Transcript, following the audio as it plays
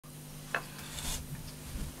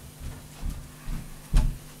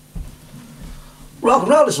Rock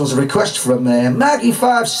and roll, this was a request from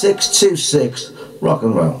Maggie5626. Rock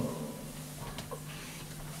and roll.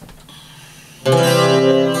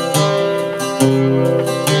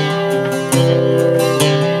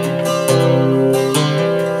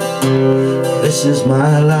 This is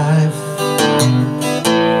my life,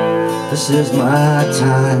 this is my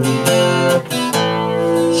time.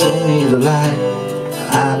 Show me the light,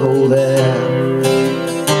 I go there.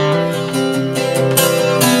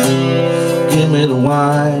 Give me the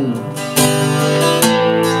wine,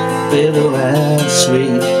 bitter and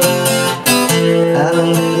sweet, and a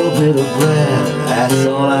little bit of bread, that's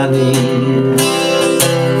all I need.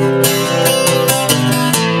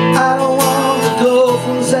 I don't want to go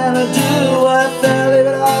from Xanadu, I leave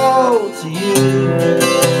it all to you.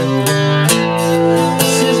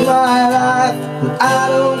 This is my life, and I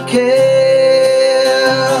don't care.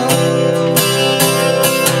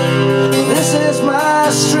 This is my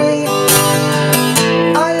street,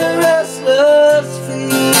 on your restless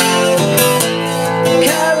feet.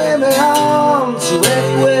 Carry me on to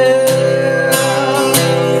anywhere.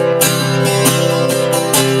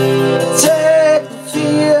 Take the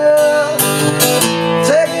fear,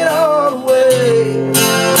 take it all away.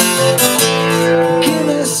 Give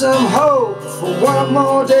me some hope for one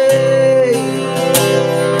more day.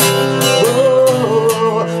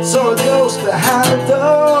 Whoa, saw a ghost behind the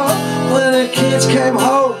door when the kids came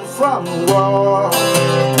home from the war.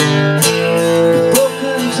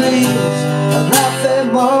 Broken dreams and nothing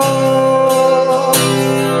more.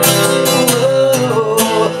 Whoa,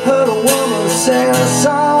 heard a woman sing a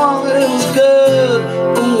song and it was good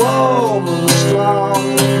and warm and strong.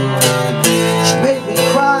 She made me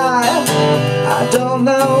cry, I don't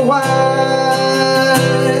know why.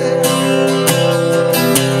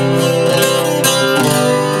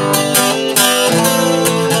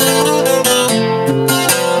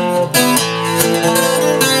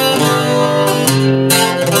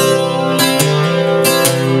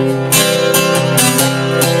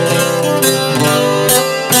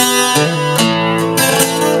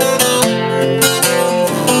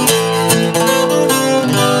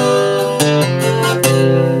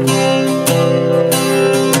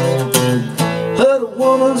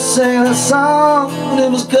 Sang a song and it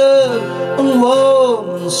was good and warm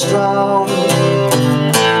and strong.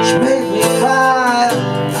 She made me cry,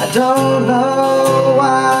 I don't know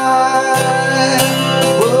why.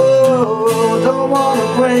 Whoa, don't wanna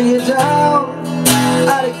bring you down,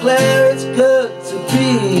 I declare it's good to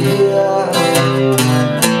be here.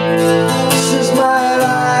 This is my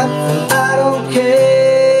life and I don't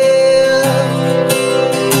care.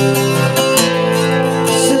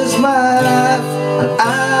 This is my life and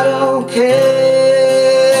I don't care.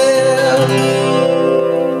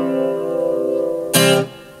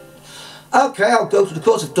 Okay, I'll go to the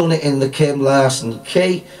chords. I've done it in the Kim Larsen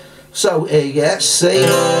key. So yeah, C, C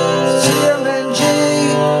and then G, A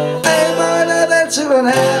minor then to an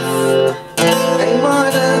F, A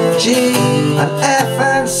minor, G, and F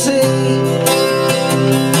and C.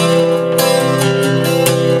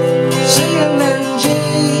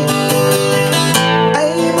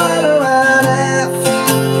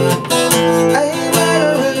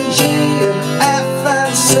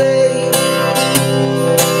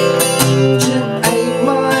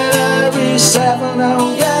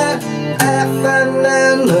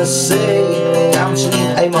 C, down to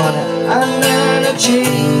A minor, and then a G,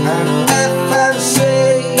 and F and C.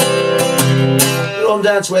 You're on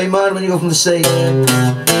down to A minor when you go from the C.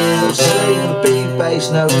 So C and B bass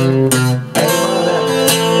note, A minor,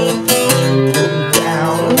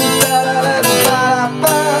 down,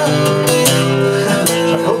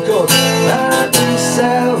 oh good, and D7,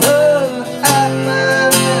 F and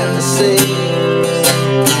then the C,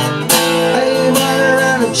 A minor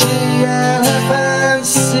and a G and F and C.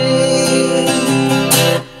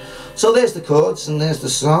 So there's the chords and there's the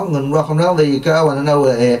song and rock and roll. There you go. And I know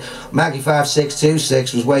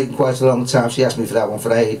Maggie5626 was waiting quite a long time. She asked me for that one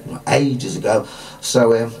for ages ago.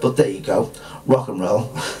 So, but there you go. Rock and roll.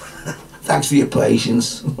 Thanks for your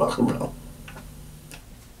patience. Rock and roll.